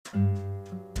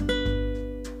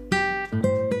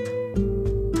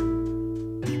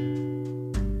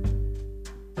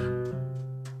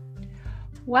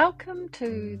Welcome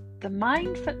to the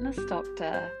Mind Fitness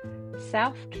Doctor,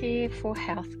 Self-Care for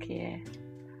Healthcare.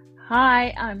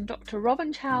 Hi, I'm Dr.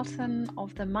 Robin Charlton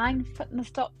of the Mind Fitness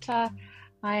Doctor.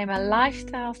 I am a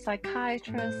lifestyle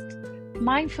psychiatrist,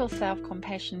 mindful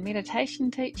self-compassion meditation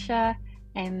teacher,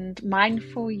 and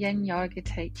mindful yin yoga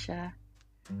teacher.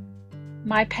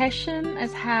 My passion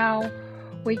is how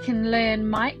we can learn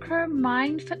micro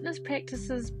mind fitness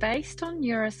practices based on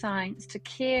neuroscience to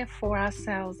care for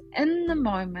ourselves in the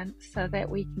moment so that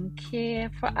we can care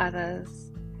for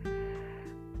others.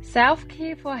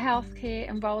 Self-care for healthcare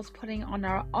involves putting on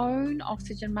our own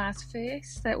oxygen mask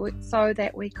first so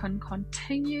that we can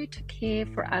continue to care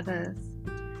for others.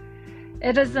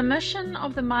 It is the mission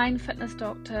of the Mind Fitness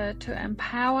Doctor to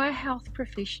empower health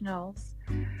professionals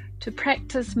to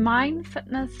practice mind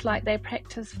fitness like they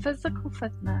practice physical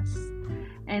fitness,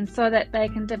 and so that they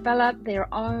can develop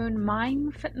their own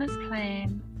mind fitness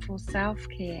plan for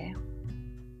self-care.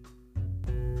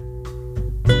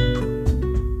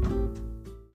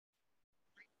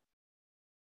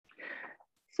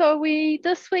 So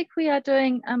this week we are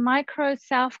doing a micro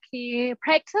self-care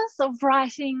practice of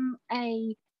writing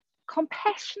a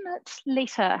compassionate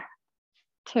letter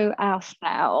to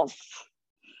ourselves.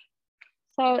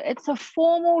 So it's a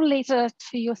formal letter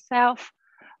to yourself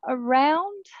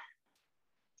around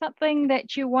something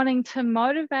that you're wanting to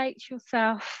motivate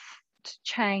yourself to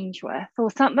change with,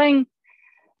 or something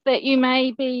that you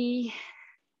may be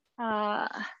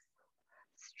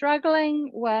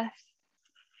struggling with,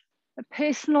 a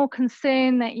personal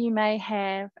concern that you may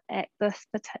have at this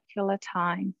particular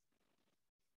time.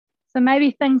 So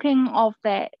maybe thinking of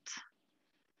that.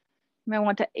 You may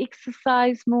want to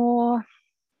exercise more,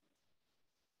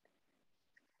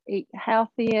 eat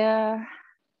healthier,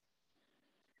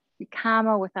 be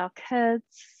calmer with our kids,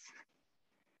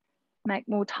 make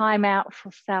more time out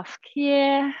for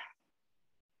self-care,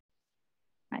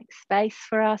 make space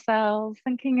for ourselves,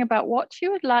 thinking about what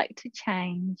you would like to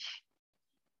change,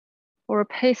 or a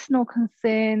personal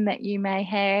concern that you may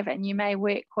have, and you may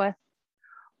work with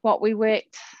what we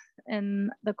worked in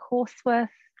the course with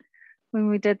when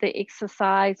we did the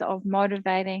exercise of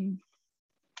motivating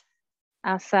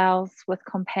ourselves with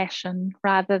compassion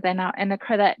rather than our inner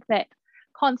critic. That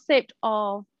concept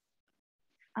of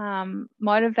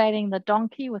motivating the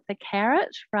donkey with the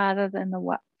carrot rather than the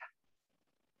whip.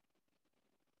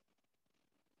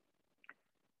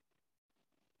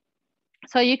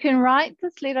 So you can write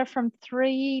this letter from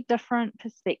 3 different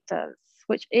perspectives,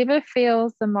 whichever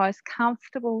feels the most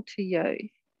comfortable to you.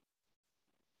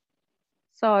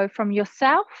 So from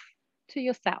yourself to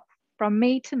yourself, from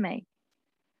me to me,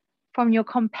 from your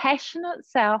compassionate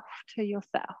self to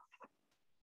yourself.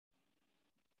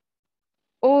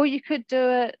 Or you could do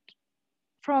it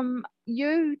from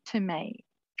you to me,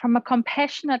 from a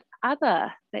compassionate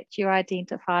other that you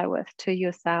identify with to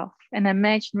yourself, an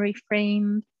imaginary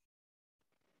friend,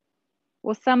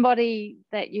 or somebody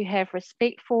that you have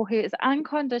respect for who is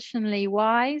unconditionally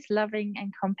wise, loving,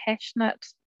 and compassionate,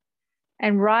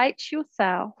 and write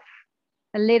yourself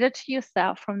a letter to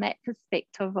yourself from that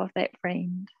perspective of that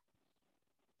friend.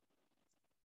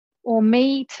 Or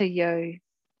me to you,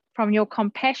 from your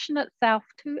compassionate self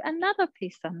to another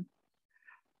person.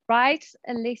 Write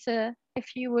a letter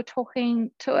if you were talking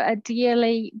to a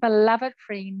dearly beloved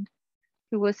friend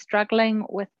who was struggling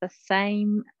with the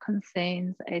same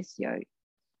concerns as you.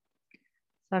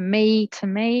 So me, to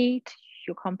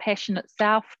your compassionate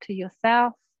self to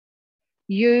yourself.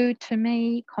 You to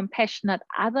me, compassionate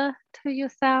other to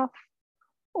yourself.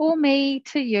 Or me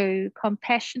to you,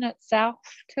 compassionate self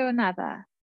to another.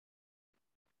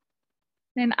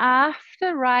 Then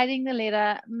after writing the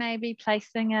letter, maybe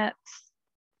placing it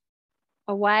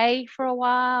away for a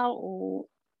while, or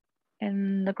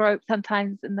in the group,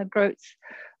 sometimes in the groups,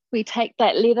 we take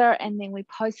that letter and then we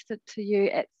post it to you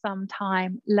at some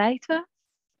time later.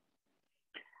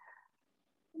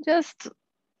 Just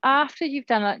after you've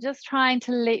done it, just trying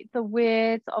to let the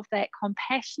words of that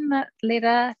compassionate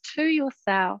letter to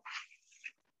yourself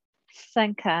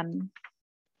sink in.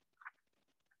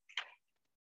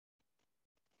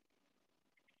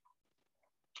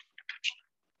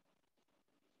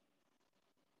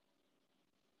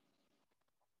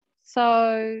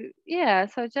 So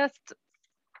just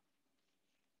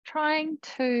trying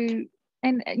to,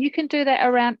 and you can do that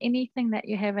around anything that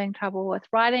you're having trouble with,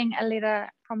 writing a letter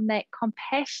from that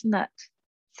compassionate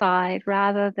side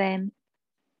rather than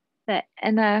that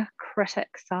inner critic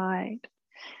side.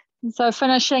 And so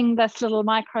finishing this little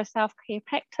micro self-care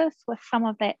practice with some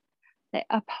of that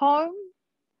a poem,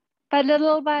 but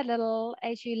little by little,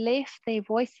 as you left their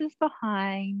voices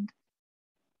behind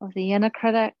of the inner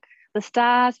critic, The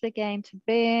stars began to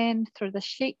burn through the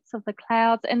sheets of the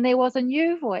clouds, and there was a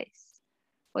new voice,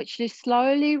 which you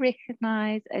slowly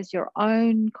recognized as your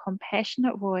own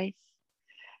compassionate voice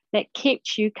that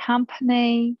kept you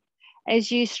company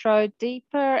as you strode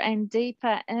deeper and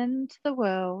deeper into the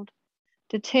world,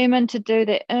 determined to do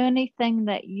the only thing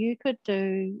that you could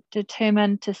do,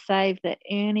 determined to save the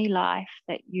only life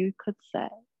that you could save.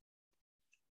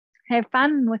 Have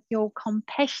fun with your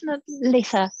compassionate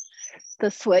letter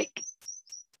this week.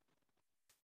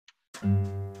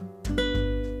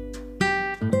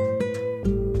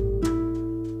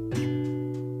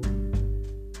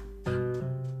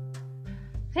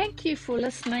 Thank you for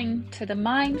listening to the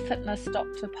Mind Fitness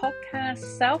Doctor podcast,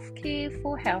 Self-Care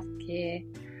for Healthcare,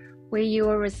 where you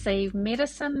will receive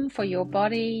medicine for your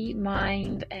body,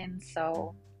 mind and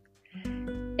soul.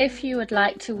 If you would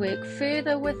like to work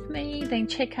further with me, then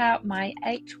check out my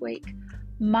 8-week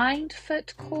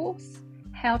MindFit course,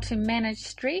 How to Manage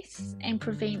Stress and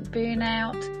Prevent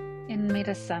Burnout in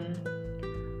Medicine.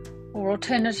 Or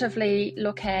alternatively,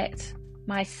 look at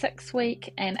my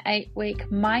 6-week and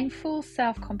 8-week Mindful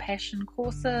Self-Compassion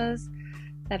courses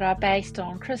that are based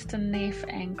on Kristen Neff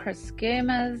and Chris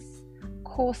Germer's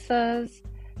courses.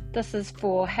 This is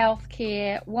for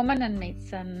healthcare, women in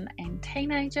medicine and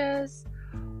teenagers.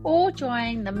 Or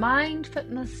join the Mind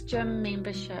Fitness Gym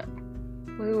membership.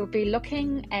 We will be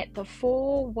looking at the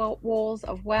 4 walls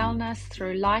of wellness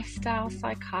through lifestyle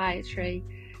psychiatry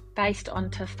based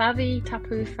on Te Whare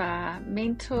Tapuwha,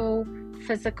 mental,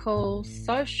 physical,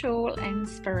 social and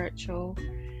spiritual.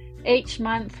 Each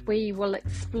month we will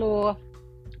explore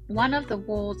one of the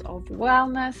walls of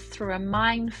wellness through a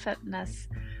mind fitness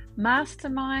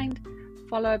mastermind,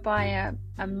 followed by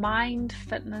a mind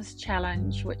fitness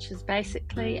challenge, which is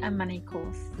basically a mini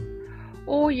course.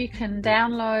 Or you can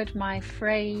download my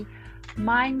free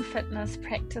Mind Fitness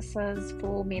Practices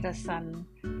for Medicine.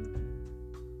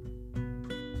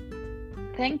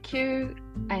 Thank you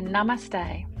and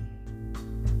namaste.